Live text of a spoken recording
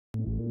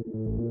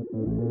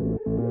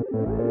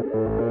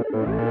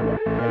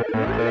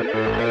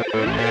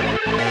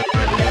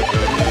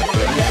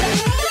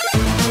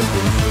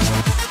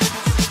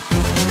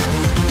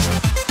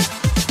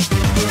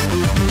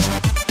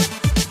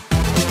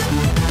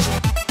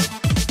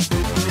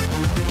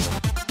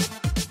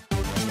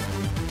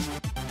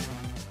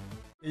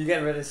You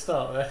getting ready to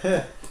start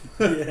there?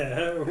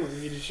 Yeah, we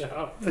need to shut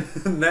up.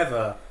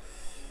 Never.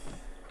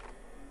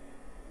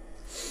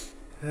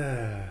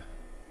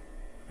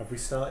 Have we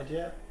started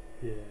yet?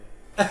 Yeah.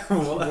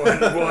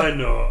 why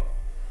not?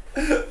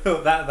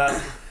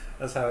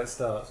 That's how it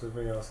starts, with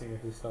me asking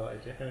if we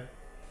started yet.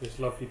 This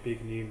lovely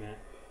big new map.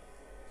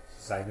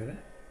 Same, isn't it?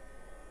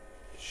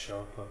 It's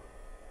sharper.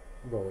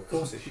 Well, of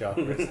course it's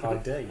sharper. It's high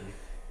D.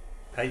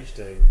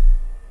 HD.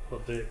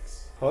 Hot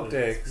dicks. Hot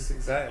dicks,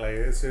 exactly.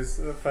 It's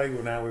a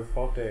Fable now with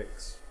hot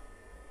dicks.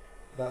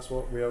 That's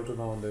what we all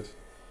demanded.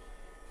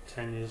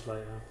 10 years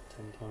later,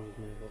 10 times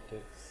more hot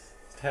dicks.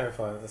 It's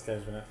terrifying that this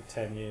game's been out for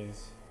 10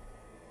 years.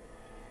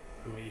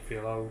 It make you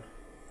feel old.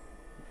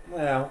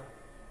 Well,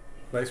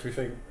 makes me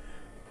think.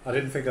 I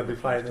didn't think I'd be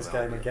playing this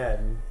game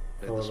again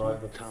for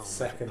like the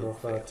second or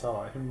third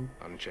time.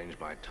 Unchanged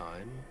by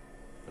time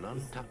and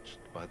untouched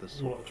by the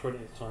sword. What,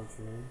 20th time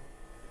for me?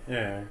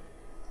 Yeah.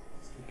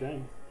 It's a good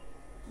game.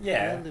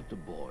 Yeah. There lived a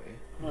boy.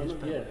 No,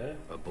 not yet.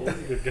 A boy. It's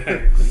a good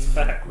game. It's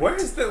fact. Why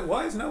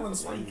is no one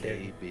One day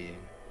speaking? being.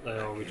 They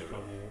are, we a just hero.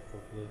 can't hear it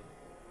properly.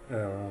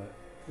 Oh,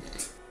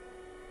 right.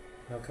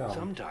 How come?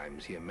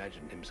 Sometimes he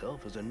imagined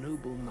himself as a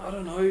noble knight. I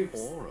don't know.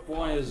 Or a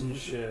Wires and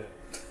shit.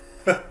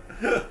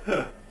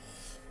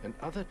 And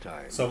other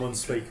times.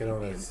 Someone's he dreamt speaking to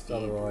be honest, an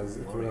evil otherwise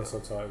if we warrior. had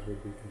subtitles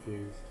we'd be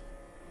confused.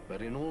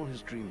 But in all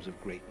his dreams of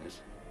greatness,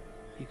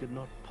 he could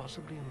not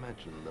possibly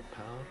imagine the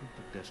power of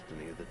the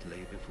destiny that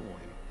lay before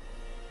him.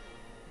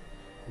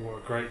 What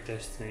a great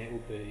destiny it will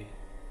be.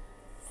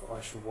 For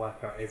I shall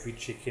wipe out every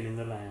chicken in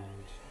the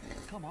land.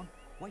 Come on,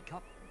 wake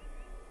up.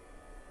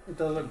 It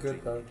does look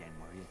good though. Again,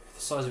 were you?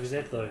 The size of his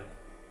head though.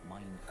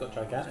 Mine Got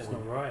gigantic. It's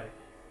not right.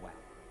 Well,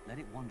 let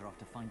it wander off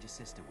to find your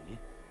sister, will you?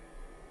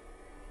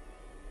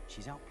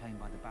 She's out playing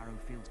by the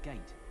Barrowfields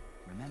gate.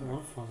 Remember, Come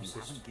on, find you sister.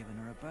 haven't given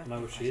her a birthday I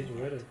know where she is present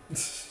already. yet.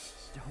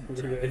 We're Don't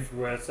gonna tell go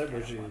everywhere except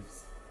where she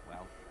is.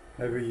 Well,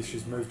 Maybe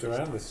she's moved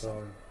around this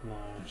time. No,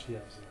 she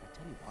hasn't. I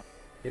tell you what.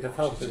 You'd have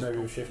hoped that maybe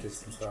we shifted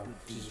some stuff.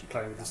 She's just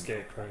playing with the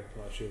scarecrow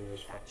like she always That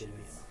should fucking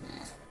be is.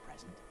 enough for the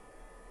present.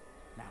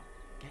 Now,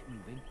 get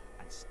moving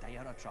and stay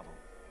out of trouble.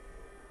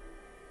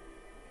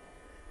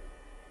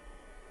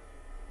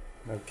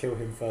 No, kill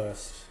him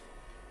first.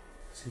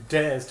 He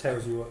dares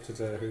tells you what to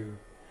do.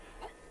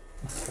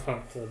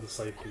 Can't turn the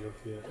safety off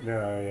yet. No,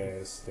 yeah,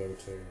 it's still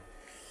too.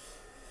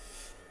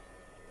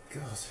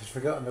 God, I'd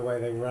forgotten the way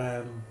they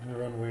ran. They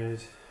run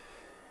weird.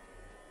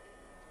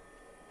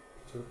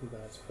 Talking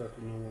about it's a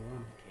perfect normal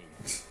run.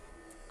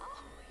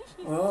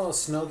 Oh,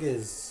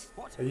 Snuggies.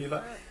 Are you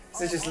like?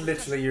 This is just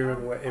literally you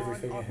remember where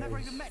everything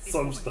is.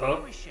 Some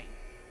stuff.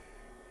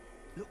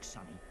 Look,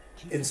 Sonny,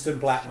 keep Instant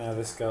blackmail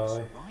this guy.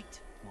 right.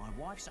 My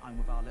wife's at home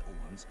with our little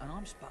ones, and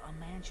but a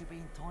man should be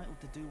entitled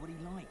to do what he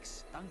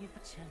likes. Don't you?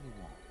 But tell you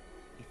what,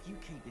 if you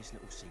keep this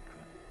little secret,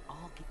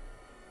 I'll give.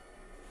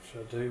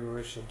 Should I do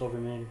or should I dob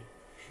him in?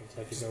 Should I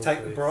take his Just gold,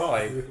 take the please?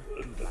 bribe.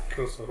 Of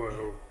course I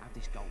will. Have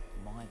this gold,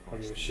 my I'll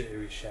give a shit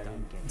who he's shagging.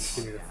 Don't get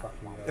Give me the knocked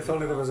fucking out. gold. If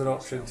only there was an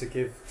option to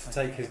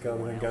take his gold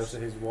and then go to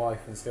his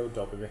wife and still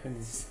dob him in.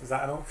 Is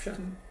that an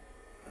option?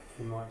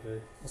 It might be.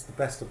 What's the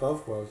best of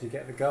both worlds? You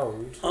get the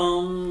gold.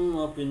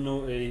 I've been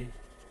naughty.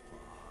 Oh,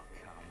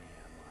 come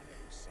here, my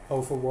little son.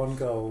 All for one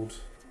gold.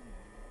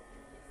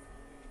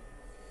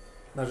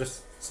 Now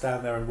just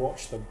stand there and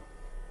watch them.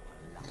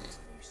 I love it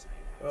when you say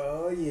that.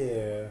 Oh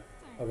yeah.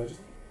 Oh, they're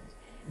just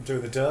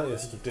doing the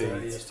dirtiest of deeds.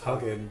 Dirtiest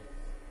Hugging.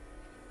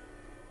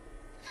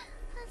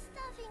 Her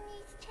stuffing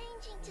needs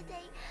changing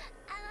today,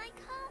 and I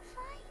can't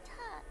find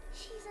her.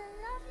 She's a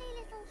lovely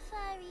little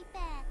furry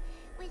bear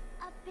with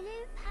a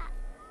blue pat.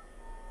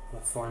 I'll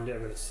find it, I'm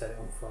going to set it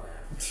on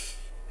fire.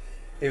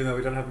 Even though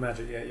we don't have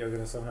magic yet, you're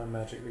going to somehow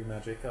magically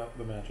magic up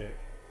the magic.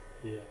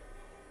 Yeah.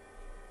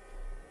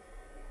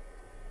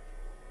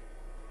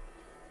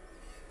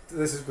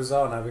 This is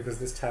bizarre now because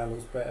this town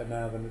looks better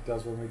now than it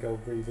does when we go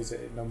revisit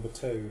it number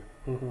 2.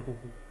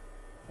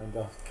 And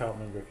I can't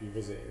remember if you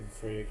visit it in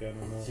 3 again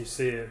or not. You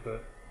see it,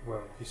 but,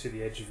 well, you see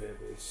the edge of it,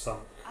 but it's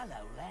sunk Hello,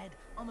 lad.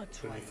 I'm a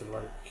beneath the trader.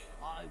 lake.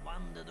 I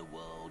wander the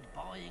world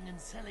buying and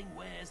selling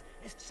wares.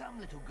 It's some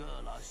little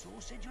girl I saw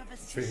said you have a I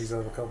think he's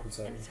sister, and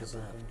overcompensating it's for her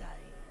something. birthday.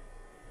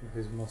 With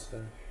his moustache.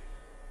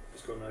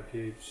 He's got no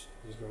pubes.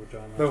 He's got a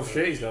giant No moustache.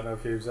 shit, he's got no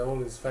pubes. All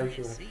his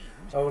facial,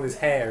 all his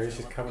hair is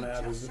just coming out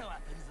of his mouth.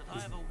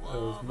 Nice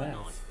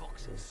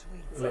box of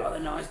sweets. What a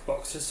nice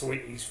box of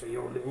sweeties for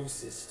your little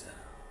sister.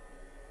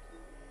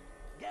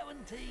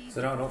 Guaranteed.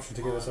 So not an option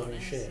to give her smile something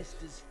on her shit.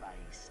 sister's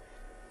face.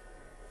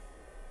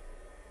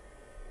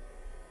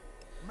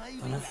 Maybe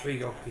I don't have 3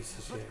 gold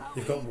pieces but yet.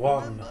 You've got only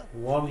one. remember,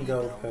 One 3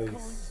 gold coins,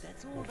 piece.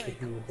 that's all I'll they kick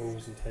him in the cost.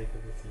 balls and take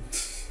everything.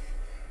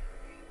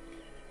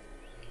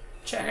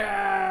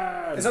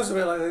 Chicken! It's also a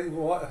bit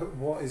like,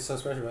 what is so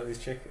special about these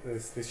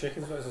chickens? These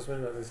chickens, what is so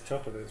special about this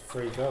chocolate? It's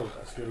free gold.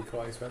 That's really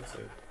quite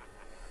expensive.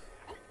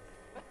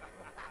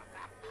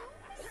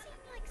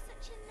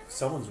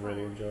 Someone's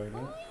really enjoying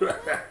it.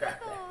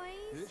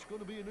 It's going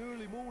to be an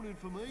early morning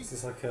for me. Is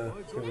this like a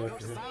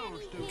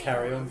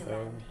carry on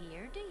film?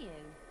 Here, do you?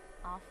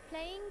 Off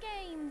playing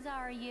games,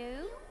 are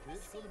you?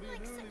 It's going to be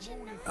an early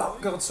morning for Oh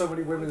me. god, so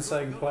many women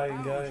saying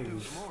playing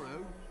games.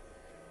 Tomorrow.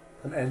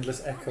 An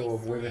endless echo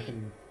of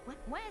women.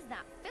 Where's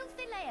that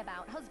filthy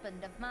layabout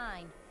husband of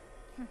mine?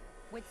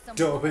 With some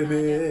Dub woman him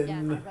I don't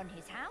in. dare run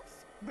his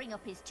house, bring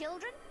up his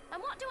children,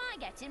 and what do I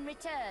get in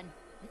return?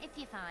 If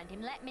you find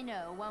him, let me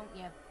know, won't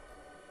you?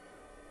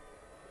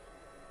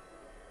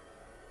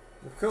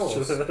 Of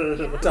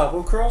course.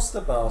 Double cross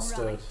the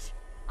bastard. Right.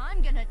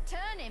 I'm gonna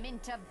turn him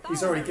into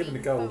He's already given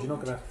bowling the gold, you're not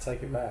food. going to have to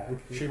take it back.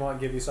 She might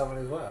give you something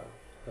as well.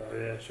 Oh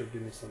yeah, she'll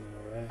give me something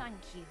alright. Thank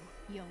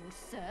you, young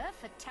sir,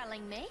 for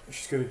telling me.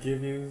 She's going to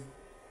give you...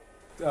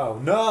 Oh,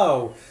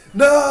 no!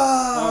 No!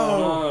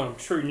 Oh no,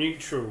 true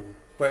neutral.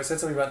 Wait, it said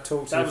something about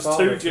talk to That your was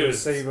father too to good.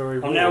 receive a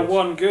reward. I'm now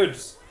one good.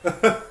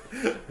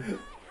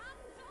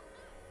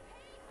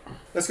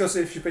 Let's go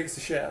see if she beats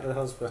the shit out of the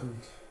husband.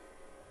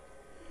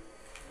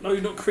 No,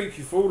 you're not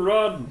creepy fool,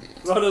 run!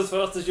 Run as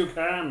fast as you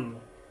can!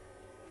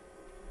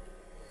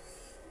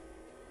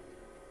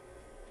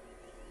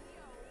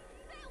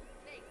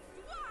 Filthy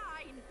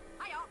swine!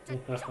 I ought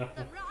to chop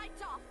them right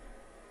off!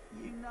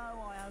 You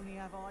know I only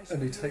have eyes And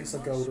for he you, takes the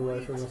my gold away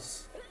sweet. from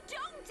us.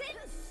 Don't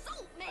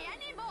insult me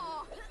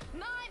anymore!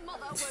 My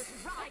mother was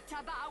right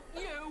about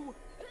you!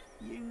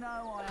 You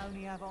know I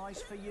only have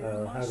eyes for you,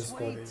 How my to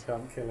spot it, you sweet.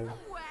 can't kill him.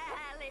 Well,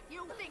 if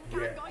you think Yeah.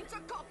 I'm going to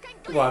cock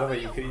and Well, I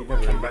don't think you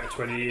never Come back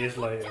 20 years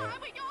later. Damn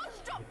it, you're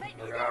stopping!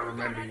 Like, I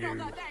remember you.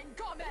 Another then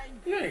coming!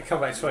 You don't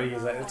come back 20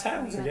 years later, the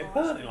town's going to get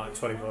burnt in like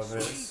 25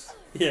 minutes.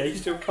 Yeah, you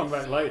still come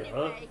back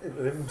later.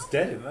 Everyone's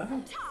dead in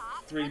there.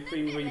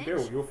 Been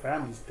rebuilt, your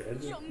family's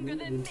dead.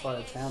 The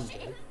entire town's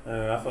dead.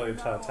 I thought the You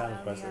entire know town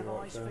I was only basically have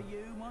wiped eyes for out.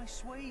 you, my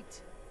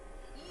sweet.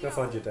 Go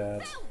find your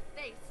dad.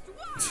 Filthy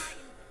swine!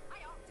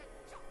 I ought to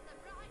chop them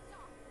right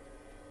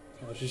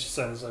off! Oh, she's just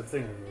saying the same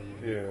thing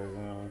over you. Yeah,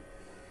 no.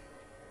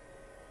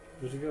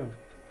 Where's he going?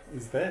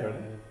 He's there,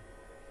 isn't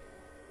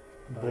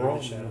he?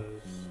 Bronze.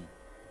 Shadows.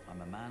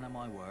 I'm a man of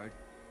my word,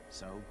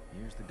 so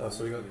here's the Oh, gold.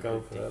 so we got your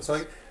gold for good that. So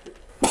deeds.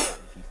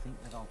 If you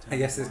think that I'll I turn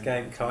guess this mine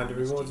game into kind of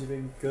mischief, rewards you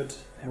being good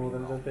more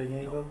than it does being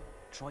very evil. wrong.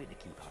 Try to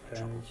keep out of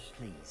trouble,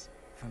 please,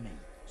 for me.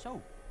 So.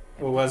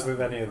 Well, as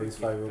with any of these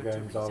Fable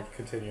games, I'll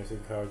continue to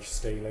encourage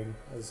stealing.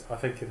 As I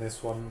think in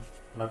this one,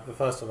 the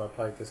first time I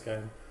played this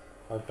game,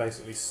 I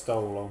basically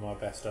stole all my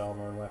best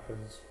armour and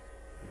weapons.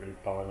 Didn't really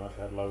buy much,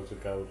 I had loads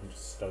of gold and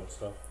just stole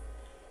stuff.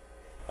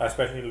 I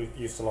especially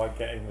used to like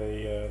getting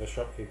the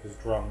shopkeepers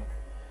drunk,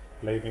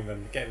 leaving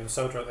them, getting them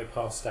so drunk they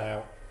passed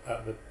out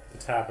at the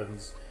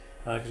taverns,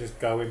 and I could just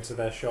go into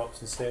their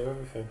shops and steal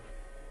everything.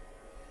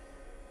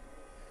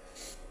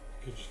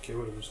 You could just kill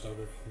them and stole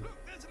everything.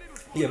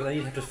 Yeah, but then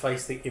you have to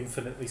face the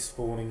infinitely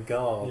spawning Yeah,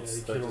 guards.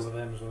 you that kill all just- of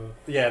them as well.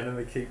 yeah, and then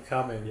they keep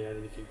coming. Yeah,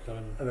 then you keep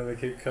going. And then they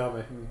keep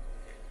coming.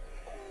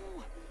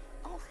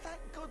 Oh, thank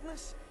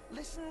goodness.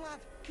 Listen, lad,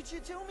 could you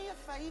do me a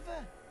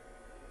favour?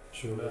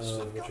 Sure, that's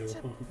No. I've got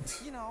what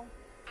to, you know,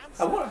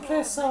 I want to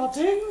play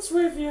sardines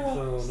with you!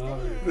 Oh stay no.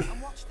 here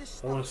and watch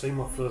this I want to stuff see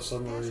my for me. first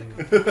There's a submarine.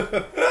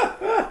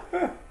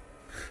 good-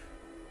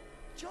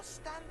 Just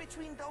stand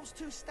between those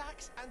two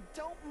stacks and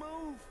don't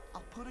move.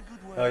 I'll put a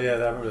good word Oh yeah,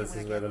 in I for remember you this when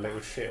is I where the get little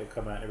back. shit will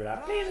come out and be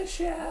like, "Clean the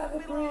shit out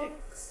of the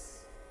bricks!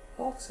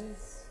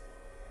 Horses!"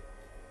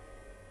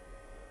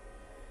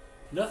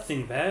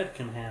 Nothing bad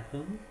can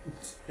happen.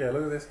 Yeah,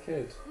 look at this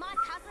kid. My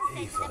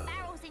cousin says the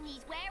barrels in his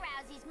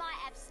warehouses might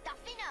have stuff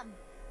in them.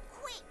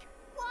 Quick,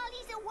 while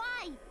he's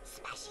away,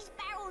 smash his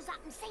barrels up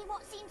and see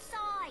what's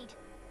inside.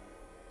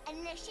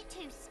 Unless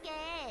you're too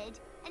scared.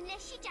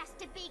 Unless you're just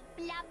a big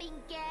blubbing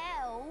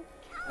girl.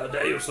 How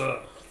dare you,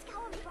 sir? Let's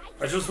go and break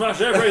I shall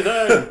smash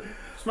everything!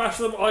 Smash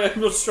them! I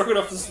am not strong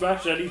enough to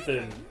smash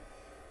anything.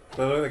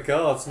 But look, the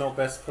guard's not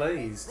best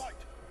pleased. Right,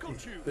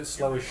 got you. A bit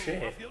slow as you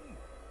shit. ruffian.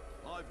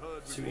 I've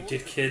heard See what you reports did,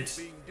 that kids.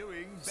 you've been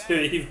doing See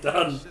what you've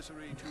done.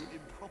 necessary to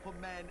improper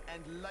man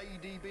and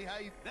lady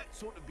behaviour. That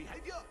sort of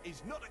behaviour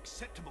is not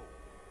acceptable.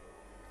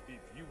 If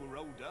you were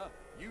older,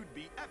 you'd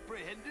be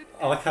apprehended.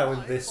 I like how in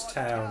and this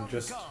tried by town,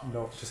 just guards.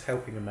 not just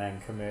helping a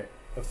man commit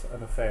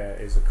an affair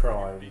is a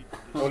crime.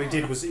 All he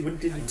did was he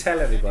didn't tell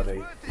anybody.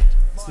 Worth it,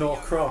 It's my not a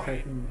young crime.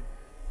 friend.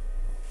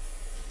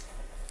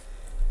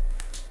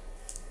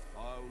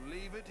 I'll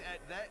leave it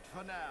at that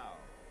for now.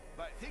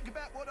 But think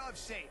about what I've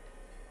said.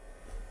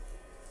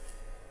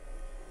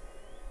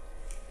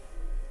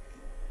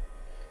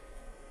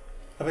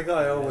 I think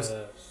I always,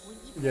 Yes.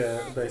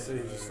 yeah,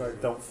 basically just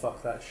like, don't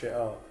fuck that shit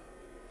up.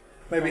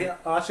 Maybe,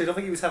 actually I don't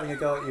think he was having a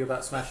go at you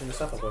about smashing the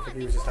stuff up, I think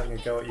he was just having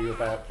a go at you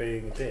about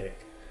being a dick.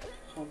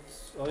 Oh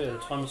yeah, the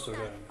time's still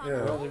going.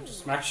 Yeah. Well, they've just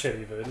smashed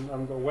anything. I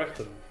haven't got a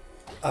weapon.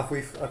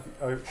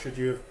 Should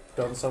you have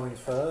done something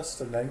first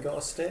and then got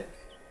a stick?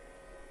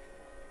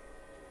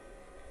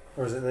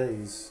 Or is it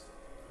these?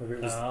 Maybe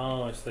it was.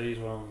 Oh, it's these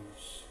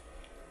ones.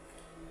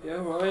 Yeah,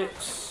 right.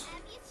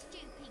 Have your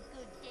stupid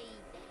good deed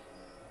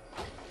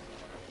then.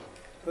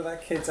 But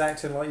that kid's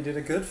acting like you did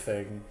a good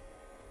thing.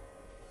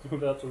 We're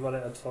about to run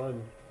out of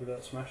time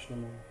without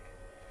smashing them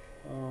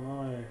all. Oh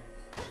no.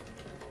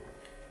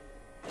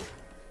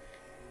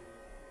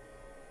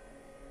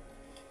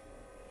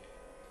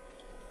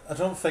 I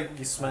don't think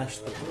you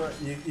smashed the.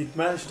 You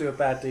managed to do a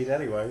bad deed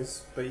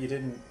anyways, but you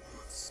didn't.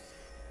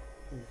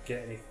 Didn't get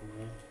anything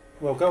there.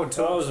 Well, go and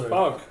talk. Oh, it was a to it.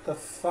 bug. What the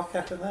fuck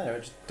happened there?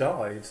 It just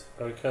died.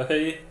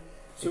 Okay.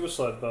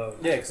 Suicide bug.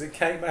 Yeah, because it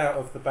came out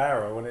of the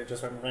barrel and it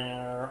just went.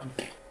 A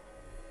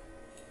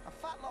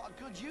fat lot of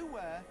good you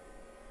were.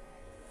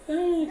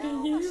 Oh,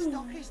 Now the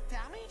stock is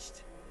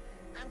damaged.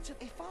 And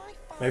if I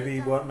find Maybe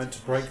you out weren't meant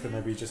to break you, them.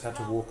 Maybe you just had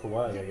to well, walk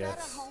away. I you better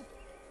guess. hope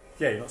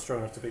Yeah, you're not strong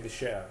enough to beat the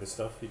shit out of this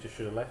stuff. You just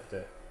should have left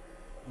it.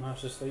 No,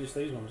 it's just these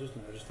ones, isn't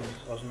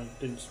it?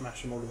 Didn't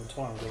smash them all of the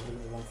time. I was looking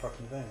at the wrong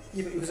fucking thing.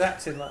 Yeah, but he was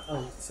acting like.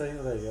 Oh, see,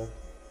 there you go.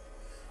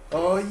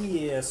 Oh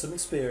yeah, some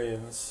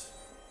experience.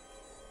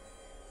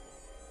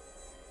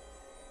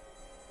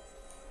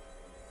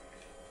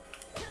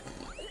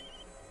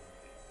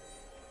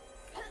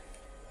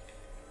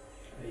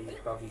 Hey,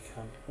 buggy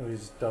cunt. Oh, he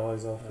just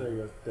dies off. There he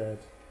goes, dead.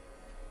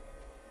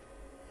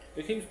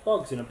 It keeps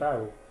bugs in a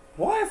barrel.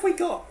 Why have we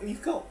got?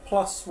 You've got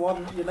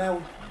 +1. You're now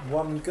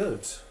 1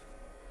 good.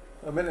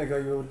 A minute ago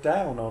you were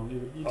down on.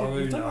 You Oh, did. who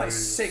You've done like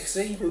knows? 6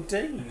 evil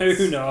deeds.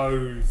 Who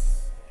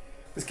knows?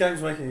 This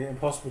game's making it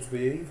impossible to be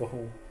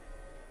evil.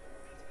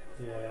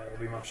 Yeah, it'll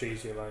be much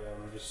easier later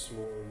than just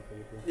slaughtering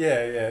people. Yeah,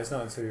 it's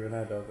not until you're an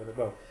adult that it.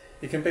 Well,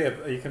 you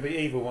can be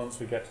evil once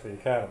we get to the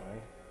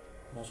academy.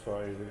 That's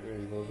quite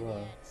evil as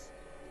well.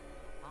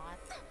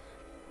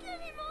 Get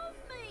him off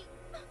me!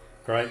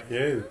 Great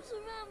view. Goes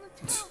around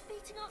the town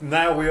beating up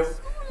Now the we'll.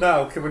 school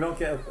No, can we not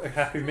get a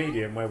happy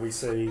medium where we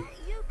see You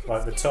could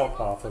like the scare top him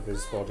half off of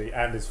his the body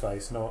and his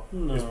face, not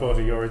his No.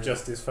 body or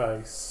just his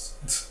face?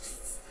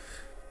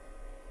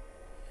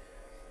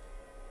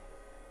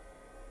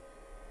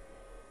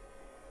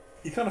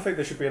 You kind of think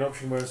there should be an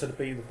option where instead of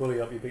beating the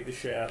bully up, you beat the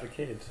shit out of the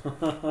kid.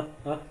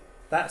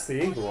 That's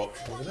the evil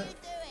option, isn't it?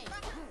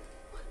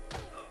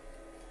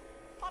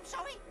 I'm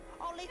sorry.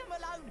 I'll leave him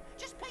alone.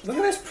 Just please. Look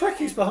at this prick,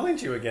 he's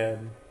behind you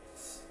again.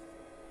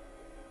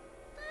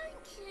 Thank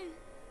you.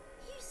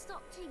 You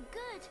stopped him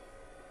good.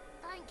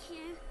 Thank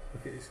you.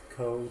 Look at his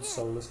cold,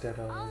 soulless dead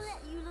I'll eyes. let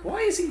you look Why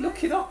is he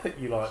looking up at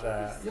you like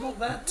that? You're not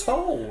that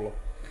tall.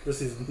 This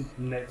is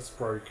neck's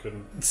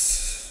broken.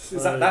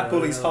 Is that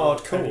bully's Teddy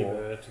hardcore?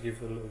 bear to give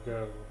the little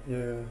girl.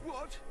 Yeah.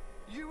 What?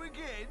 You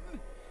again?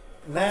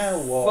 Now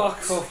what?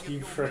 Fuck off, you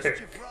Your prick.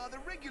 mischief rather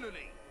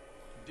regularly.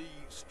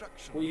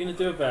 Destruction. What are you going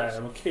to do about it?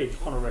 I'm a kid. You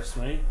can't arrest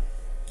me.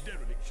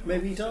 Dereliction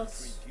Maybe he of does.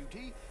 sentry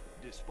duty,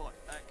 despite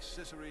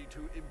accessory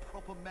to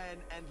improper man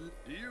and.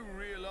 Do you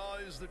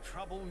realise the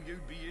trouble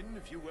you'd be in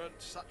if you weren't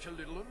such a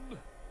little un?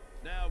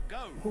 Now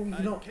go. Will you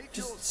and not keep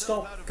just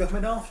yourself out stop of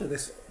coming after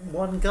this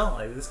one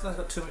guy? This guy's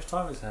got too much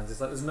time on his hands.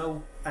 It's like there's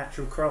no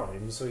actual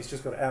crime, so he's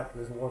just got it out for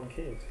this one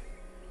kid.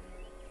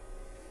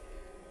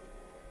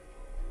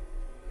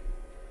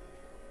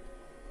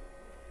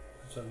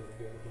 It's a little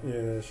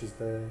girl. Yeah, she's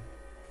there.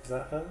 Is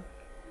that her?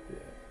 Yeah.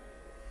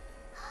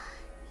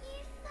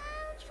 You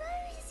found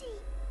Rosie.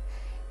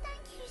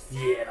 Thank you so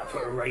Yeah, and I much.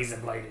 put a razor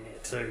blade in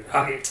it too.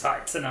 Hug it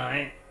tight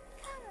tonight.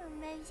 Come on,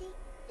 Rosie.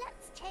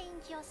 Let's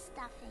change your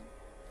stuffing.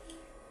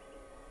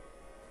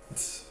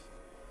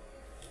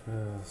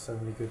 So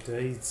many good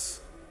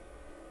deeds.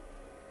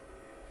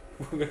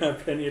 We're going to have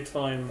plenty of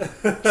time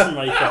to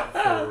make up for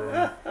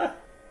them.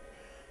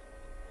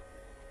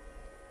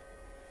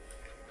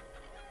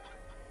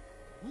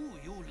 Ooh,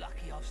 you're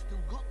lucky I've still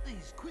got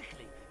these.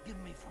 Quickly,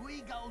 give me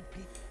 3 gold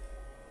pieces.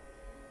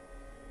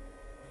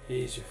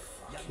 Here's your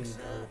Young fucking sir,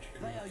 gold.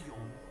 they are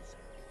yours.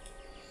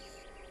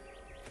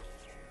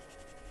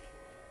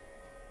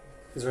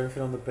 Is there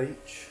anything on the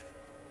beach?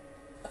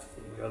 I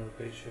think we're on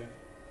the beach here.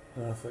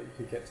 Oh, I thought you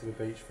could get to the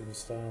beach from the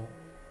start.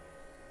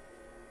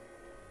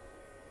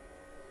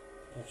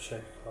 I'll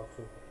check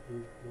after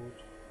reward.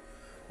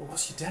 Well,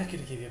 what's your dad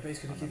going to give you? I bet he's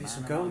going I'm to a give you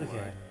some man of gold my again.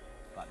 word.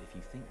 But if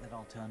you think that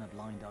I'll turn a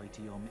blind eye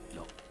to your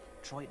look,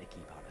 try to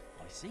keep out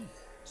of. I see.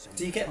 So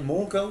Do you get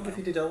more gold if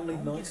you did only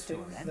I'll nice give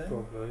it to things her then? then.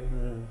 Probably.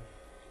 Yeah.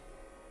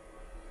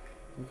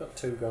 We've got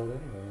 2 gold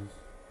anyways.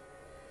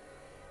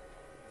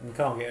 You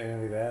can't get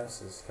any of the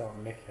houses,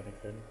 can't nick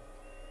anything.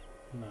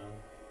 No.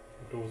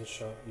 The doors are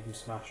shut. You can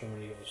smash them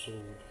when you got a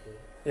sword.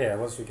 But Yeah,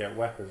 once we get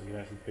weapons, you can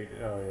actually beat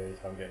it. Oh yeah, you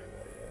can't get it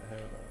there. Yeah,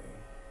 hell no.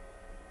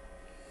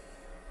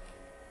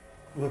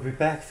 We'll be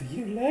back for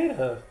you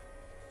later,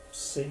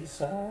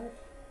 seaside.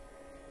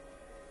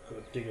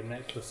 got to dig a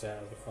necklace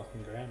out of the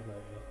fucking ground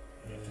later.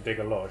 You have to dig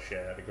a lot of shit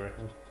out of the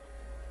ground.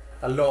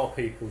 A lot of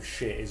people's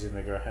shit is in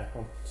the ground.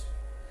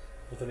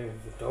 I don't even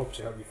have the dog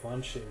to help you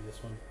find shit in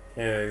this one.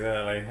 Yeah,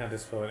 exactly. How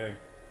disappointing.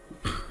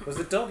 Was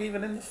the dog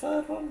even in the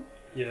 3rd one?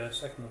 Yeah,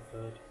 second or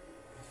third.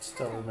 I just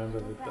don't remember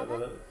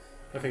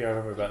I think I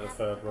remember about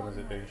the 3rd one as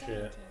it being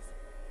shit.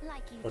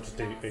 Like you Or did just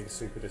last being time.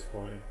 super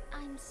disappointing.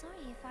 I'm sorry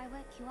if I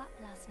woke you up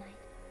last night.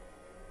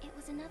 It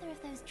was another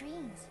of those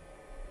dreams.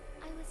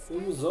 I was It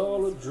standing was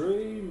all a in the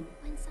dream.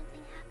 when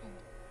something happened.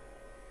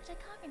 But I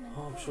can't remember.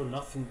 Oh, I'm what. sure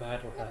nothing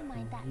bad will Never happen.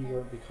 mind that You then.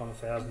 won't become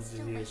thousands I'm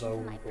of still years waiting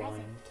old for my and blind.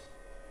 present.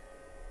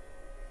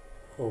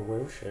 Or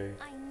will she? I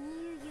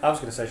knew you I was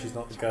were going to say she's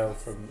not the girl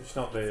from. She's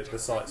not the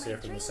sightseer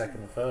from the second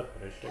and third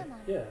one, is she? Come on.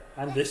 Yeah,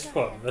 and Let's this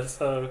go. one. That's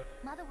her.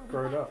 Mother will be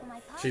Grown back up. for my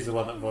party She's the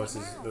one that right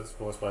voices. now. That's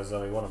voiced by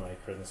Zoe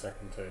Wanamaker in the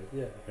second two.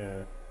 Yeah.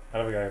 Yeah. I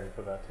don't think I ever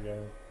put that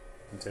together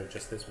until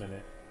just this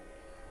minute,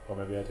 or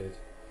maybe I did.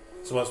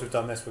 So once we've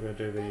done this, we're going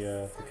to do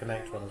the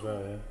Connect one as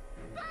well.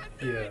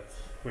 Yeah. Yeah.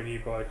 When you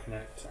buy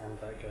Connect and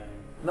that game.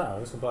 No, I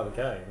was going to buy the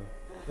game.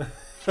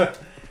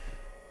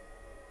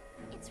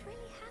 It's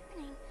really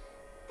happening.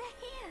 They're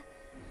here.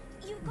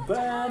 You've got to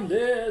hide.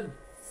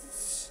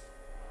 Bandits!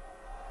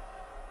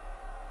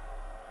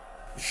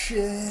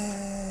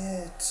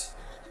 Shit!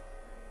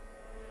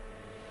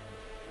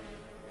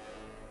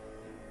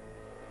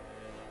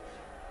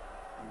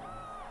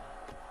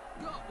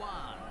 Got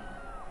one.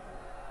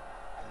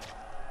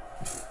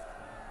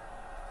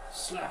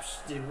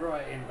 Slashed him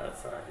right in the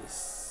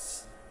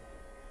face.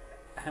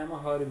 How am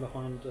I hiding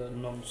behind a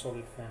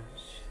non-solid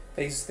fence?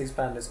 These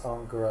bandits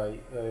aren't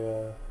great.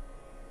 They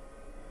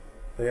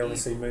only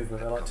see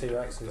movement. They're like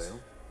T-Rexes.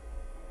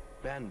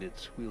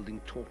 Bandits wielding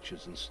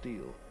torches and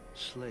steel,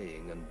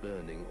 slaying and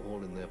burning all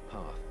in their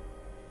path.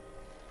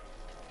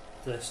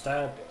 They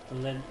stab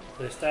and then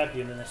they stab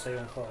you and then they stay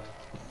on fire.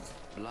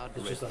 Blood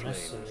It's red just flames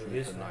unnecessary, lit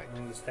isn't the it? night. I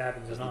mean, the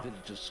stabbing's As the enough.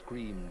 villagers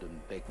screamed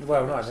and begged for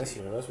Well, not in mercy, this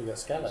universe. We got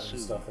skeletons and soon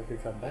stuff. They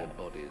could come their back.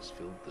 bodies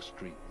filled the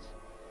streets.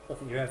 I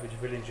think your average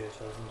villager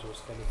turns into a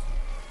skeleton.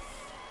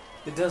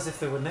 It does if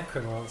there were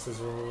necromancers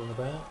all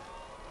about.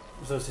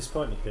 So it's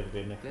disappointing you could be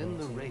a Then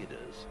the necromancer.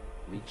 raiders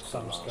reached the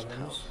Some last skeletons.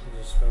 house,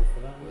 There's a spell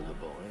for that. where the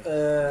isn't boy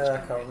I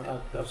can't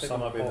remember. I think it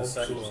might be the Hogs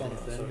second or one.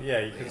 something. So, yeah,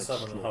 you they can had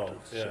summon slaughtered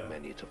hogs. so Yeah.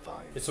 many to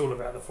find. It's all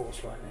about the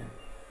force lightning.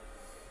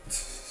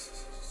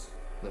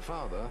 The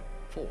father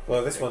fought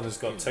Well, with this one has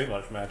got David's too king,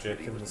 much magic,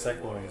 but he and was the no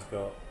second warrior. one's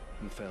got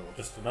He fell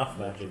just enough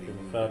magic, mortally and the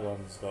wounded. third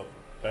one's got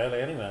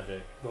barely any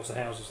magic. Lots of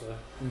houses there.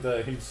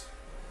 Indeed.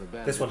 The This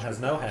bandits one has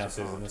ripped no the house houses,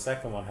 apart. and the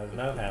second one has They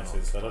no could not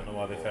houses, so I don't know why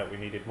find they the felt boy.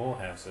 we needed more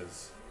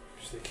houses.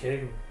 Just the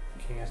king.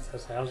 The king has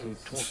Through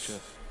houses. torture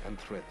and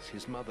threats,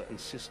 his mother and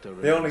sister The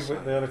remained only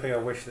silent. thing I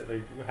wish that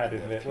they had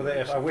in it,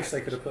 well, I wish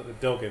they could have put the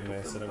dog in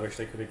this, and I wish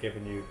they could have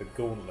given you the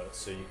gauntlet,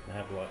 so you can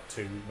have like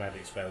 2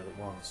 magic spells at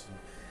once. And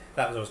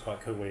that was always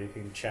quite cool, where you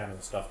can channel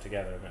stuff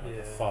together and make like a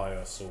Yeah.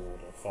 fire sword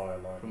or fire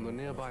lightning. From the or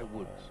nearby something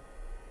like woods,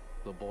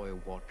 the boy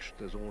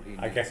watched as all he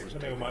that. I knew guess was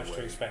it's a little taken much to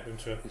away. expect them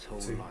His whole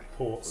to life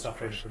port was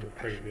stuff in crushed from the to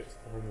ashes. previous,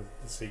 from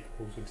the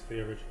sequels into the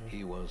original.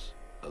 He was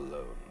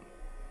alone.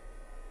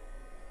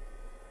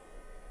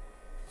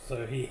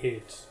 So he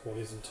hid while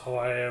his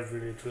entire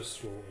village was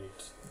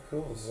slaughtered. Of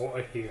course. What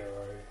a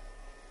hero.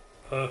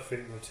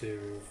 Perfect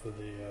material for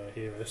the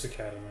Heroes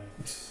Academy.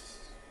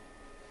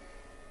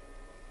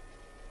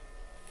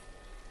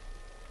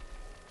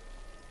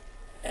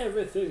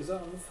 Everything's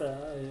on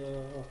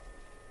fire.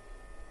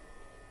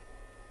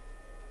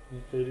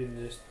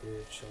 Including this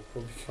bridge. I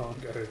probably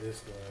can't go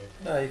this way.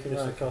 No, you can Yes,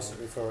 run I across can.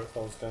 it before it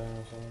falls down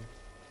or something.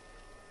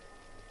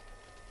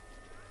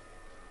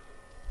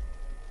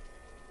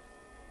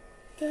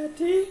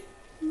 Daddy?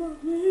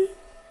 Mummy?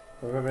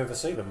 We never ever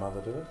see the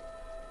mother, do we?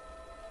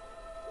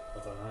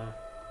 I don't know.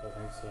 I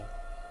think so.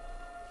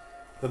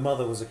 The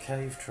mother was a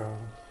cave troll.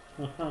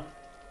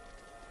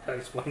 That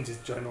explains his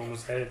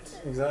ginormous head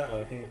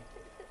Exactly.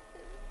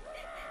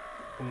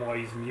 and why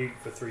he's mute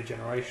for 3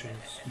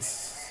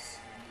 generations.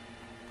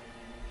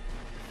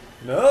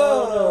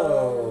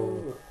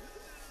 No!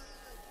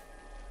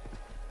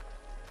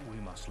 We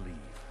must leave.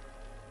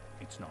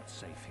 It's not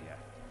safe here.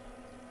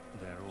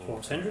 They're all...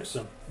 What's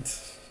Hendrickson?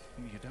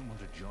 You don't want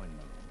to join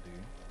them, do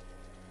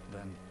you?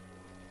 Then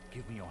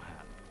give me your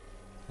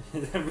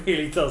hand. That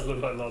really does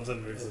look like Lance It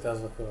Hendrickson.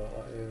 does look a lot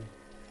like you.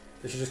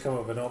 They should just come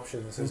up with an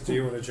option that says, do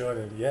you want to join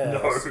in? Yes.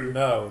 No.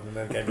 No. And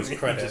then the game just You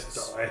credits.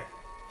 just die.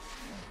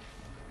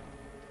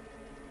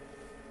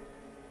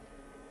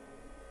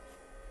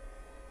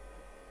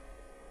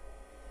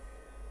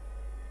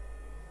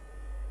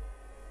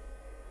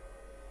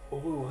 All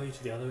the way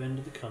to the other end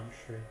of the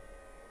country.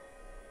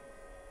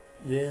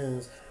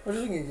 Yes. I was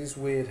just thinking it's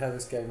weird how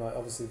this game, like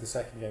obviously the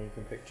second game you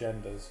can pick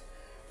genders.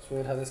 It's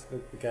weird how the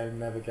game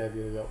never gave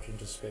you the option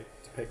to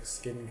pick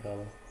skin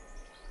colour.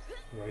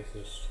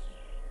 Racist.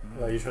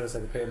 Well, you're trying to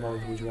say the Peter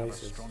Molyneux was You have a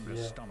racist. stronger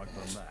Yeah. stomach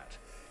than that.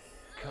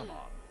 Come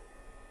on.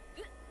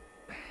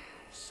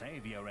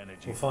 Save your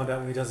energy. We'll find out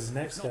when he does his It's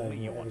next not me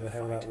game, you whatever want the to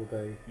hell fight. that will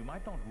be. You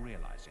might not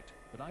realise it,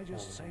 but I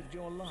just Oh, saved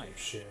your life.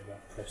 Shit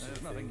about pressing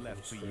There's nothing things left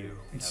on for screen. you,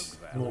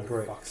 Hogvale. More No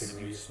bricks. fucking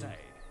If you reason.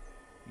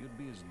 stayed, you'd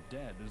be as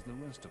dead as the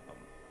rest of them.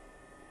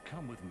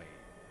 Come with me.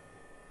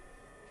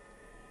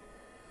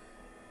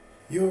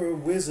 You're a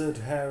wizard,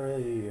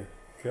 Harry.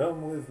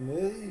 Come with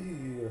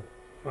me.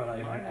 Well, I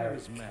My might name have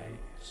is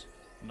Maze,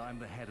 and I'm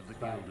the head of the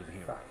Guild of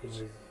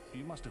Heroes.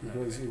 You must have heard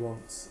Because of he it.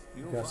 wants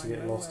he You'll has to find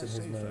get lost in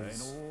nowhere his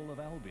safer maze, in all of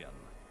Albion,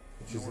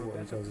 which is nor a what he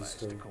better tells his place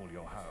to school. call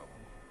your home.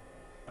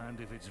 And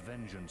if it's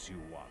vengeance you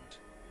want,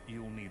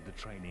 you'll need the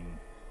training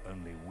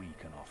only we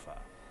can offer.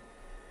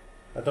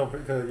 I don't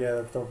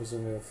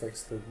presume they'll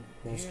fix the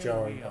most Here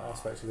jarring we are.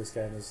 aspect of this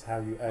game is how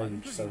you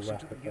age so Introduce you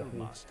to the rapidly.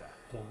 Guildmaster.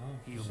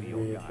 He'll It's be your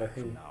weird, guide but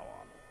from he- now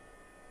on.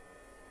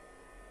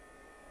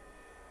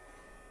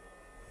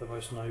 The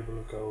most noble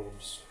of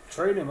goals.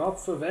 Train him up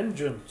for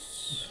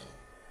vengeance.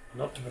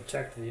 Not to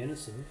protect the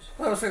innocent.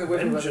 Well, I think the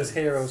weird thing about this Vengeance.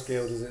 Heroes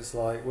Guild is it's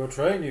like, we'll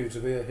train you to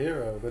be a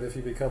hero, but if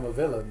you become a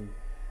villain,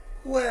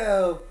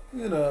 well,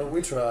 you know,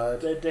 we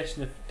tried. Their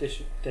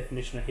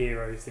definition of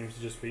hero seems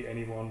to just be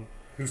anyone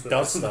Who that,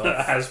 does stuff.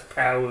 that has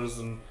powers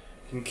and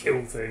can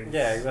kill things.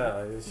 Yeah,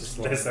 exactly. It's just Just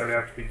like, necessarily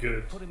have to be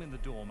good. Put him in the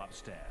dorm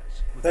upstairs.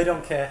 they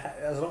don't care,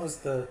 as long as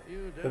the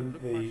You don't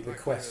look much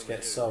like quest you're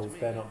gets here solved, to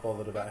they're me. not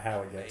bothered about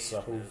how it gets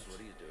solved. Knows what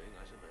he's doing,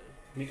 I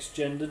suppose. Mixed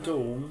gender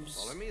dorms.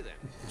 Follow me then.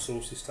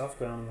 Some saucy stuff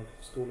going on in the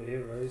School of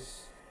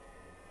Heroes.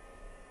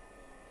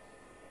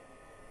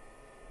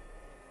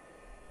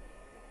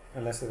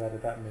 Unless they've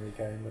added that mini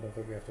game, I don't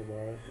think we have to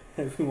worry.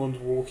 Everyone's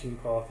walking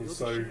path You'll is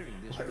be so sharing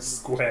this like, room with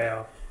square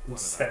one and of our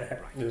set.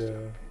 brightest Yeah.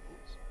 young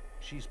pupils.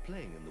 She's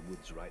playing in the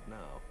woods right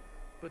now,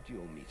 but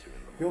you'll meet her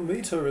in the You'll morning.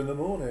 meet her in the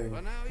morning,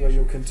 Well, now where you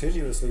you'll should get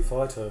continuously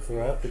fight her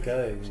throughout the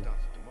Training game,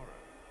 starts tomorrow.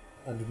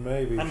 and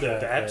maybe And her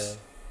check dad.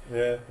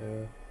 her.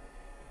 Yeah.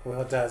 Well,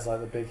 her dad's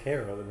like the big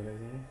hero at the minute,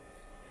 isn't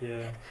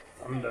Yeah.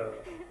 Thunder.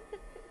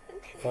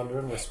 he? Thunder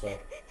and Whisper.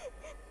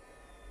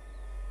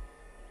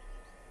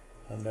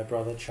 And their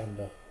brother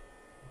Chunder.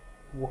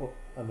 What?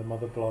 And the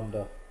mother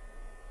Blonder.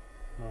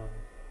 No.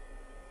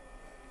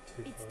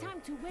 Too It's far.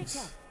 time to wake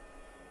up.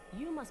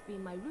 You must be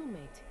my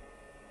roommate.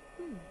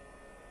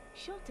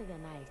 Shorter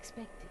than I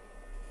expected.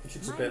 Which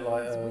is a My bit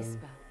like, name is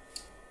Whisper.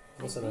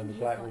 what's her I've name, been the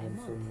black here for a woman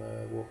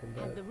month. from Walking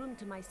Had the Dead. room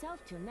to myself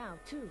till now,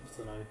 too. I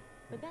don't know.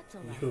 But that's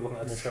all You're right. the one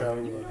that's Michelle.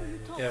 telling You me. know you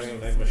talk Yeah, to her me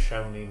name sleep.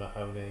 Mahoney,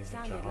 Mahoney.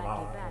 Sounded like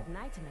a bad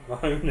nightmare.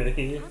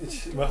 Mahoney.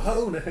 Happens to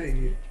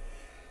Mahoney!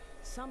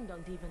 Some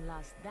don't even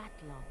last that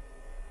long.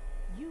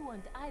 You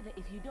won't either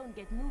if you don't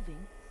get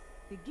moving.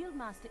 The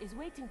Guildmaster is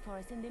waiting for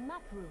us in the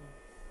map room.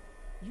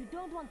 You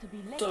don't want to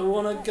be late. Don't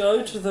want to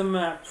go to the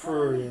map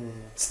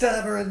room.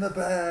 Stab her in the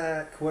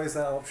back! Where's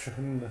that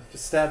option?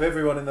 Just stab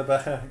everyone in the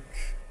back.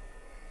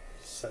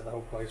 Set the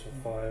whole place on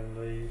fire and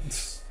leave.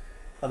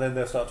 And then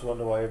they'll start to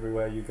wonder why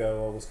everywhere you go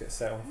always gets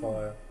set on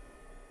fire.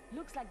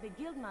 Looks like the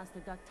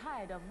Guildmaster got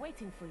tired of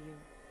waiting for you.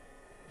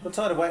 I'm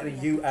tired of waiting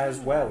for you as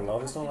well,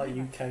 love. It's not like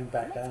you came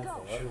back down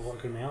for Should it. have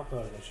woken me up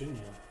earlier, shouldn't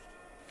you?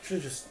 Should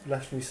have just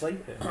left me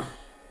sleeping.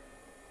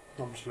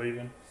 I'm just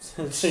leaving.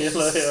 See you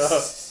later.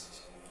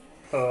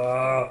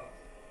 Ah.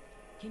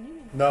 Can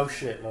you No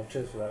shit, love.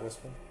 Cheers for that,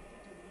 Whisper.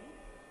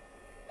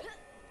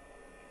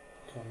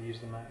 Can't use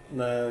the map.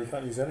 No, you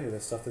can't use any of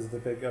this stuff. There's the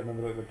big, I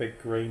remember like the big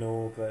green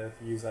orb there. If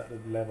you use that to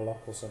level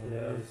up or something.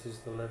 Yeah, this is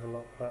the level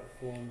up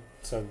platform.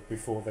 So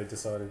before they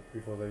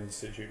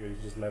instituted, you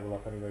could just level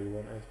up anywhere you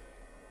wanted.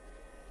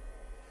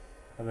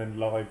 And then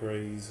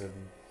libraries and...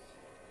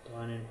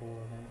 Dining hall,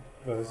 I think.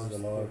 Well, this is the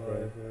Past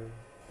library.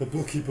 The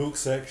bookie book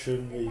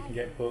section where you can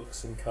get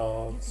books and You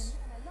cards.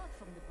 can learn a lot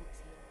from the books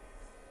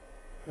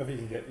here.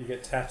 I think you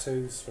get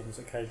tattoos from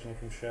occasionally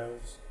from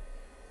shells.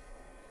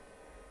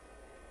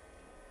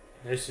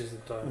 This is the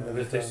dining Yeah, hall.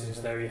 This the is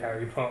dining very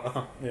Harry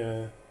Potter.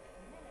 Yeah.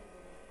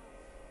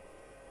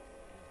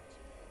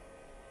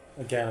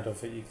 Again, I don't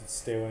think you can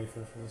steal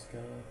anything from this guy.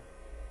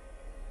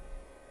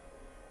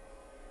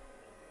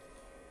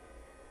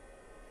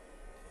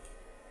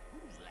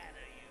 Whose lad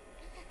are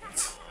you?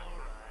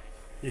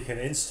 Alright. You can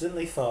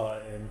instantly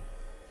fart at him.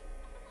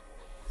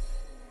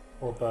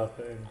 Or burp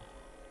at him.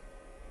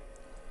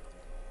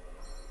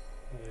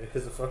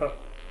 Here's a fuck.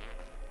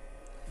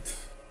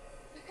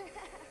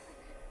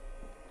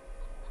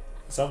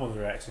 Someone's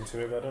reacting to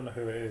it, but I don't know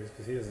who it is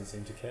because he doesn't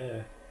seem to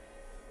care.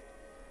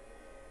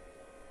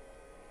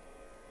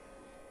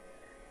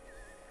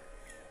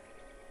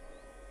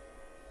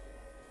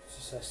 It's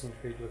Assassin's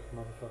Creed looking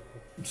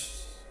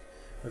motherfucker.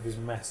 With his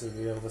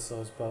massively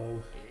oversized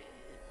bow.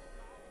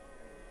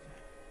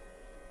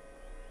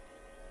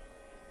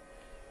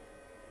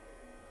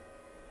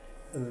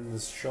 And then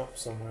there's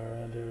shops somewhere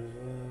around here as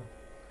well.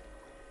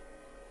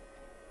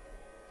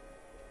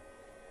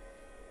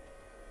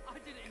 I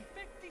did it in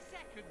 50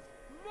 seconds!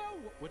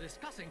 No! We're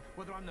discussing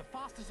whether I'm the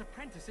fastest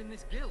apprentice in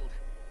this guild.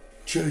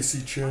 Chasey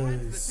I ran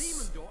to the chase!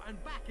 demon door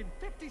and back in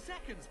 50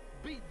 seconds!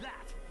 Beat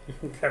that!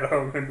 Can I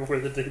remember where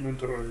the demon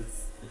door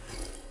is?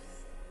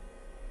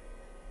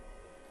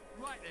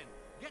 Right then,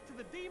 get to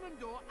the demon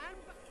door and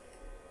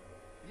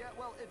Yeah,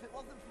 well, if it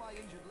wasn't for my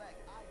injured leg,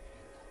 I'd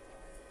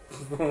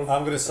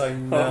I'm gonna say I've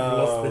no,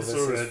 lost this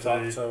this is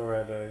fucked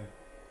already.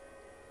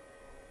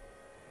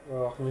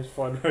 Well, I can just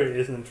find where it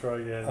is and try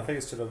again. I think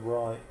it's to the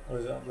right, or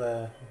is it up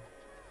there?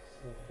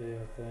 It's up here,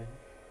 I think.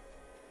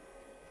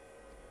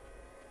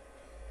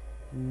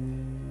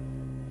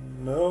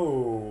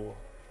 No!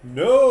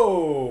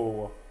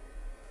 No!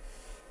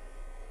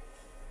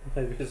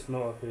 Maybe it's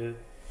not up here.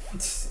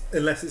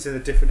 Unless it's in a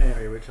different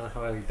area, which I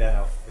highly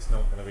doubt. It's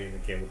not going to be in the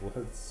guild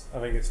woods. I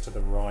think it's to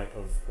the right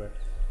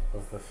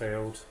of the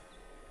field.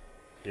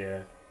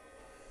 Yeah.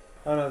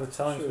 Oh no, the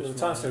time's Sure it's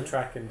still not,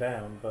 tracking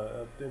down,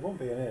 but it won't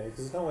be in here because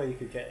there's no way you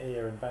could get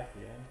here and back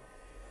again.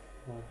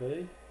 Might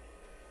be.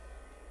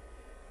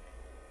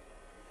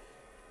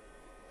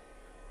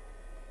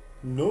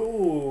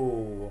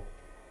 No.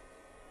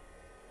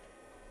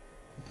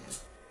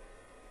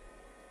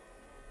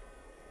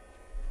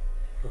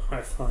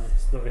 Right, fine.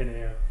 It's not in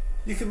here.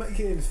 You can make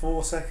it in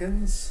 4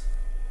 seconds.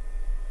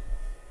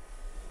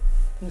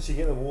 Once you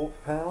get the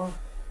warp power.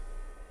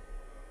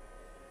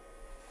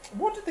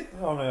 What did the...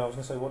 Oh no, I was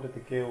going to say, what did the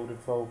guild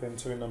evolve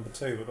into in number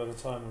 2? But by the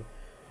time of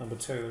number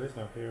 2, there is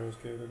no Heroes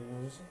Guild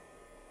anymore, is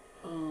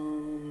there?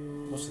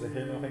 What's the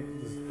hero? I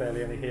think there's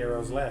barely any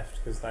heroes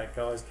left, because that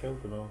guy's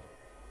killed them all.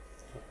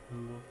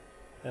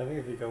 Yeah, I think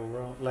if you go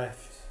right,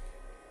 left...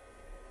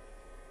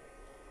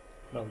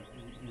 No,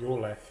 you're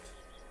left.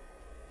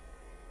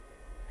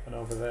 And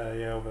over there,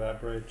 yeah, over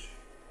that bridge.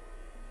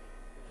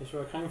 That's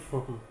where I came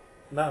from.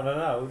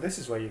 No. This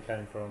is where you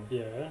came from.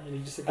 Yeah, and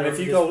you just. And if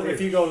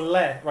you go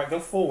left, right,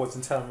 go forwards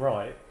and turn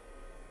right.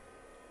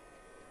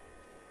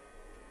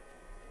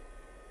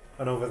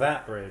 And over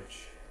that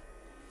bridge.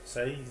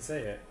 See, you can see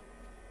it.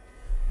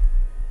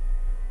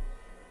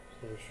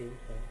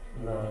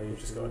 No, you've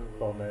just got to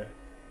bomb it.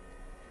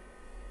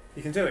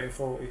 You can do it in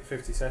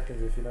 50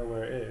 seconds if you know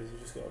where it is. You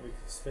just got to be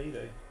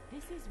speedy.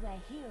 This is where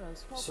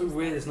heroes focus. So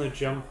weird. There's no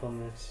jump on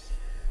this.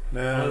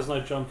 No. Well, there's no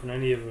jump on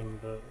any of them,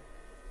 but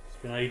it's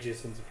been ages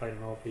since I played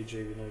an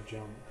RPG with no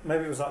jump.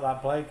 Maybe it was like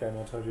that Blade game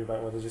I told you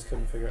about, where they just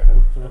couldn't figure out how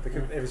to.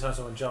 Because every time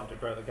someone jumped, it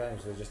broke the game,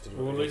 so they just didn't.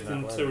 Well, at least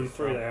in 2 and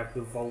 3 way. they have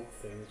the vault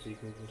thing, so you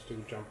can still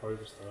jump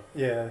over stuff.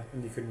 Yeah,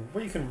 and you can.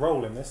 Well, you can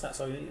roll in this.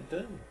 That's all you need to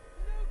do.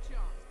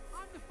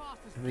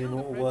 In the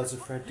immortal words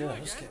of Fred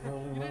Durst, get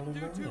rolling, rolling,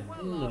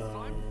 rolling.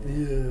 No.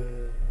 Yeah.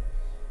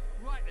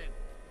 Right then.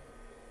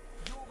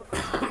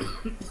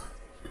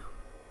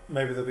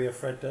 Maybe there'll be a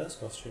Fred Durst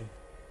costume.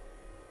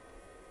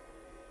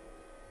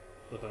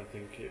 I don't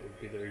think it would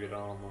be very good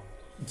armour.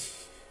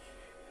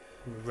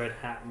 The red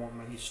hat might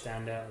make you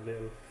stand out a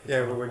little.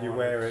 Yeah, but when you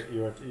wear it,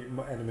 your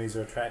enemies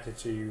are attracted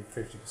to you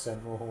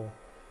 50% more,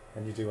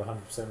 and you do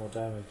 100% more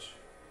damage.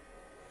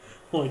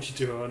 Why'd you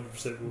do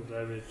 100% more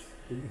damage?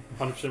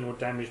 100% more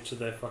damage to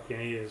their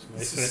fucking ears,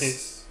 maybe.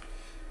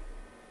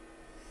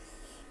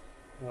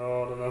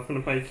 Oh, I don't know if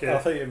I'm gonna make it. I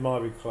think it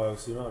might be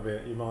close. You might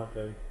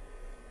be.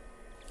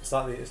 It's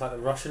like the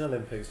Russian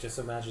Olympics. Just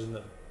imagine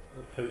that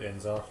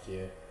Putin's after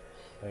you,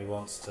 and he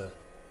wants to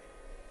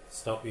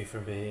stop you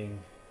from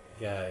being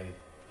gay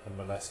and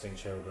molesting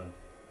children.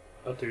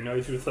 I do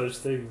neither of those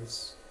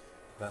things.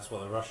 That's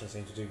what the Russians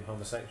seem to do.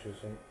 Homosexuals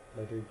think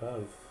they do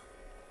both.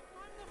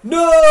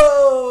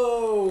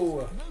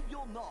 No! No,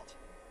 you're not.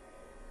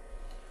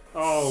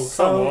 Oh,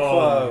 so come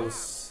on.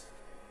 close.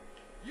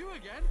 You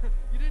again?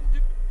 You didn't do.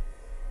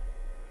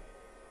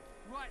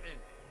 Right then.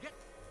 Get.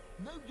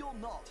 No, you're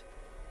not.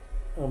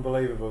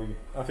 Unbelievable.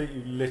 I think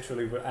you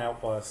literally were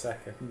out by a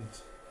second.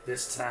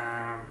 This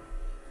time.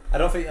 I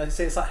don't think. I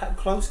see. It's like, how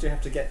close do you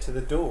have to get to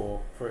the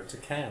door for it to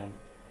count?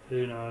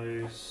 Who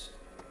knows?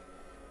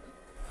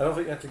 I don't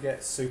think you have to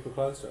get super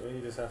close to it. I think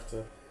you just have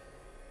to.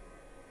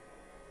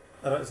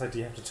 I don't say. Do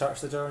you have to touch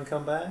the door and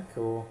come back,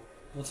 or?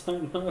 I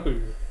don't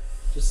know.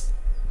 Just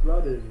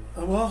running.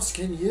 I'm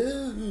asking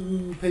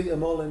you, Peter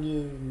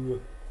Molyneux.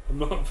 I'm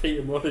not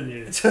Peter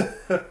Molyneux.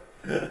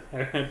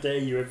 How dare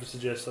you ever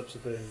suggest such a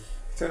thing?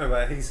 Talking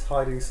about he's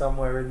hiding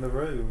somewhere in the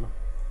room.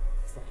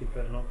 Fucking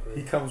better not be.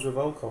 He comes with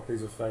old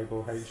copies of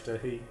Fable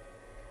HD.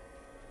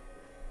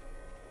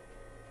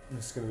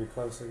 It's going to be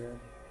close again.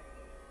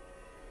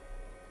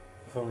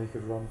 If only he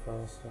could run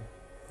faster.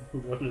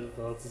 Run as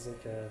fast as I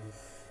can.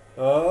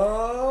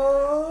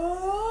 Oh!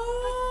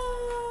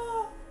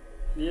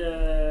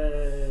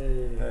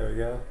 Yay! There we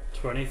go.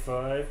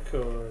 25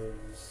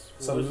 coins.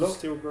 So Why is it look-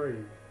 still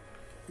green?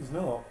 He's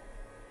not.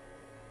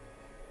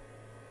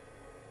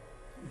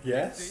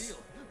 Yes. Deal.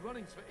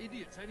 Running's for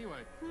idiots anyway.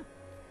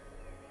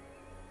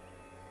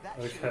 That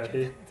Okay. showed you,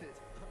 didn't it?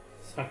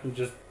 So I can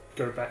just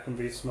go back and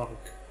be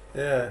smoke.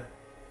 Yeah.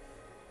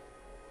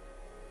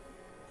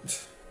 Do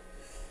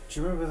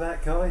you remember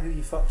that guy who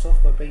you fucked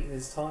off by beating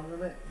his time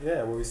limit?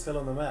 Yeah, well he's still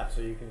on the map, so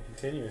you can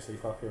continuously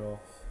fuck him off.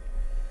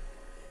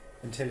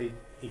 Until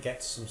he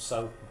gets some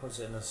soap and puts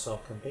it in a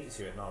sock and beats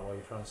you at night while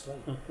you're trying to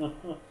sleep.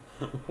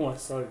 Why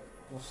so?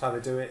 That's how they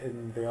do it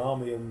in the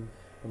army and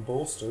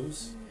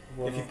Borstals.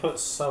 If you put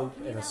soap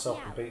in a sock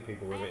and beat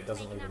people with it, it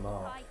doesn't leave a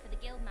mark.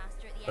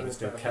 But it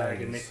still Got a bag of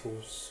carries.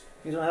 nickels.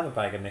 You don't have a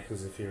bag of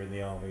nickels if you're in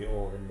the army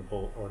or in a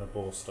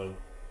Borstal.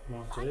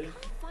 Might do.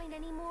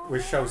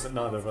 Which shows that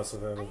neither of us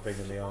have ever been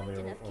in the army or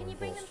in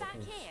Borstal.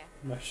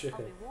 No shit.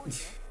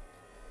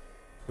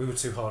 We were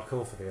too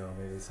hardcore for the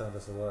army, they turned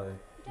us away.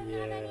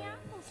 Yeah.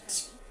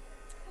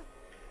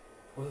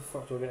 Where the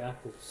fuck do I get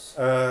apples?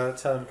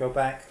 Go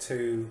back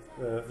to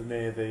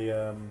near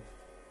the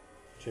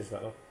cheers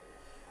that up.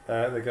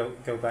 They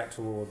go back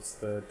towards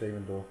the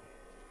demon door.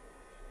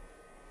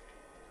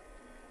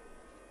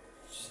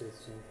 Shit,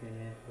 something in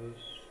here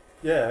first.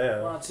 Yeah,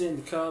 yeah. What's in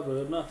the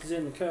cupboard? Nothing's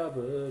in the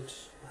cupboard.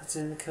 What's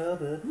in the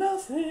cupboard?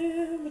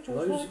 Nothing. But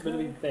Are those going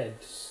to be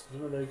beds? I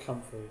don't know, they're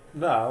comfy.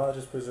 No, I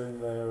just presume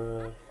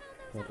they're.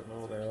 I don't know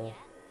what they are.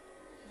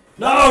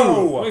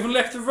 No! I even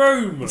left the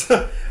room!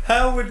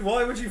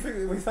 Why would you think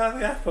that we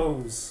found the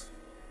apples?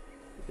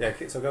 Yeah,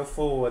 so go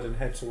forward and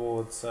head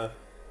towards the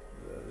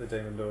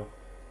demon door.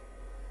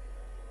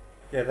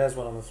 Yeah, there's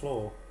one on the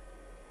floor.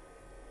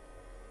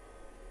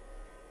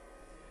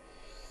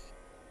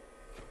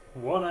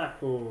 One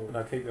apple.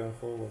 No, keep going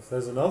forwards.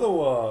 There's another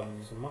one.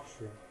 It's a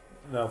mushroom.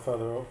 No,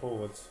 further up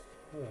forwards.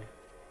 Oh.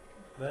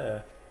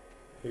 There.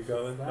 Keep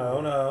going.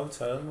 No, no,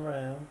 turn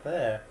around.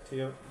 There.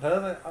 Turn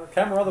the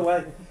camera other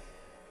way.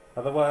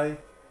 Other way.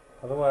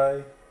 Other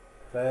way.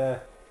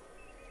 There.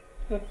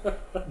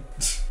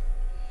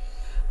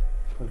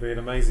 Would be an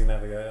amazing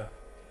navigator.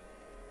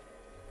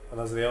 And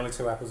those are the only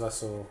 2 apples I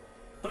saw.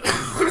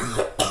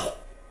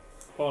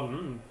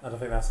 Fun. I don't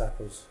think that's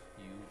apples.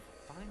 You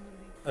finally...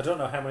 I don't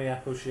know how many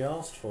apples she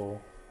asked for.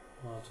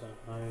 I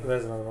don't know.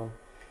 There's another one.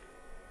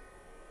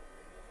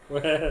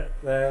 Where?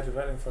 There,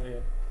 directly in front of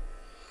you.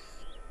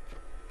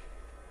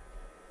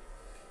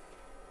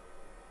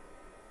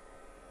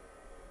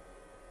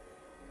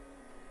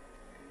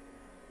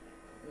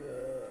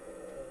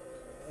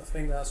 I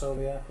think that's all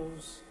the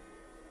apples.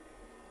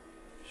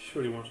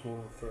 Surely wants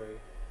more than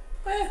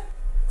 3.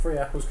 3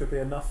 apples could be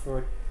enough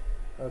for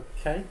a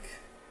cake.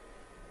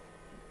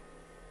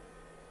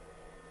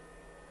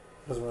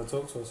 Doesn't want to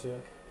talk to us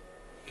yet.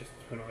 Guess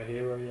we're not a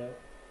hero yet.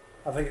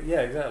 I think,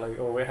 yeah, exactly.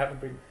 Or we haven't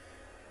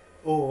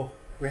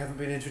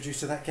been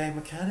introduced to that game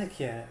mechanic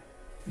yet.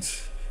 I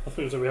thought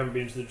it was like we haven't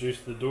been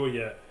introduced to the door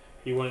yet.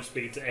 He won't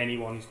speak to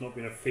anyone he's not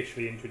been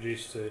officially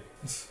introduced to.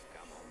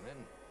 Come on then.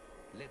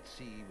 Let's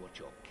see what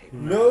you're capable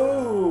of.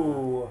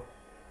 No!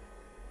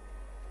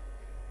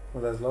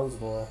 Well, there's loads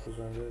more apples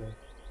around here.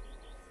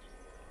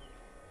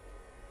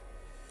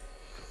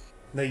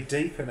 Knee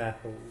deep in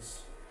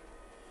apples.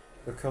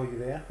 They'll call you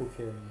the Apple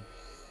King.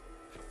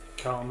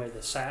 Can't make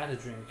the cider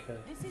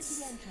drinker. This is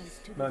the entrance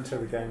to Not until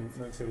the game,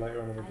 not until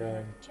later on in the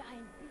game.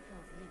 Giant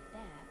beetles live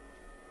there.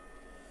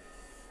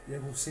 Yeah,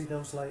 we'll see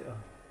those later.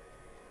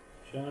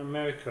 Do you know in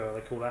America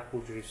they call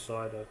apple juice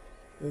cider?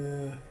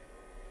 Yeah.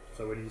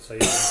 So when you say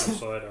you drink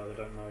cider, they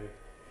don't know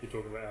you're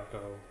talking about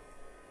alcohol.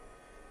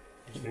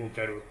 You just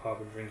go to a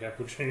pub and drink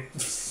apple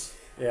juice.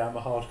 Yeah, I'm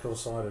a hardcore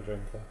cider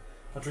drinker.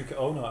 I drink it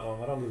all night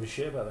long. I don't give a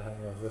shit about the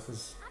hangover. This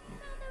is... Have you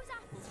found those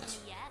apples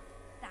for me yet?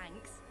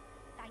 Thanks.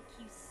 Thank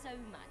you so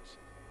much.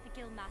 The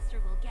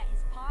Guildmaster will get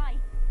his pie.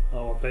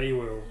 Oh, I bet you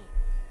will.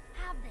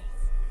 Have this.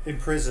 In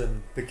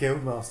prison, the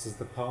Guildmaster's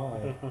the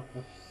pie.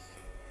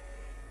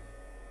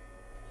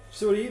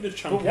 So what do you eat the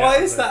chunk But why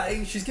is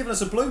that? She's given us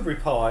a blueberry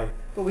pie,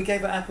 but we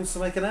gave her apples to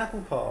make an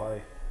apple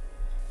pie.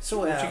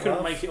 Sort it She out, couldn't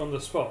love. make it on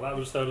the spot. That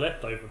was her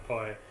leftover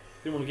pie.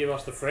 Didn't want to give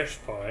us the fresh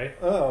pie.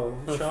 Oh,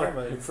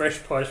 charming.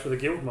 Fresh pies for the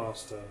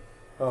Guildmaster.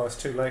 Oh, it's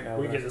too late now.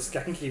 We though. get the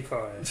skanky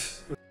pie.